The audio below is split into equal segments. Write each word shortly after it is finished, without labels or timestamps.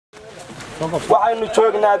waxaynu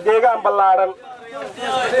joognaa deegaan ballaaran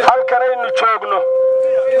halkanaynu joogno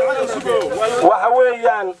waxa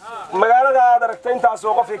weeyaan magaalada aad aragtay intaas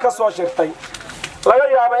oo qofkii ka soo shirtay laga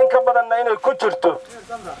yaabo in ka badanna inay ku jirto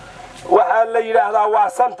waxa la yiraahdaa waa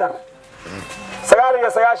center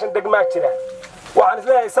 99 degmaa jira waxaan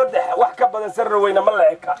isleeyahay saddex wax ka badan sir weyna ma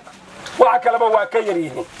leeka waxa kaleba waa ka yar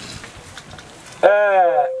yihiin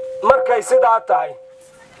markay sidaa tahay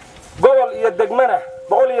gobol iyo degmana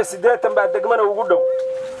 180 baa degmana ugu dhow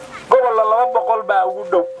gobol la 200 baa ugu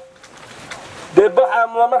dhow deebaha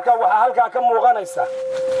marka waxa halka ka muuqanaysa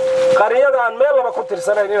qariyadaan meel laba ku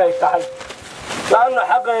tirsanayn inay tahay laana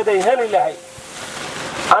xaqeeday heli lahay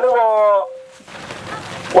anigoo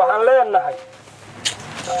waxaan leenahay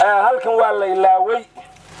halkan waa la ilaaway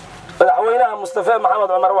madaxweynaha Mustafa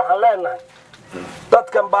Maxamed Umar waxaan leenahay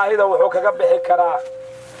dadkan baahida wuxuu kaga bixi karaa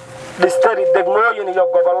dhistari degmooyin iyo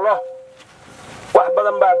gobollo wax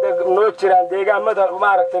badan baa noo jiraan deegaamada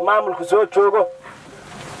maaragtay maamulku soo joogo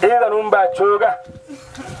ciidan baa jooga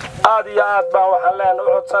aad iyo aad baa waxaan leenahay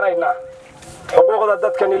u codsanaynaa xuquuqda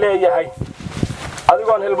dadkan leeyahay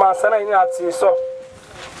adigoon hilmaansanayn inaad siiso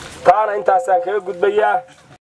taana intaasaan kaga gudbayaa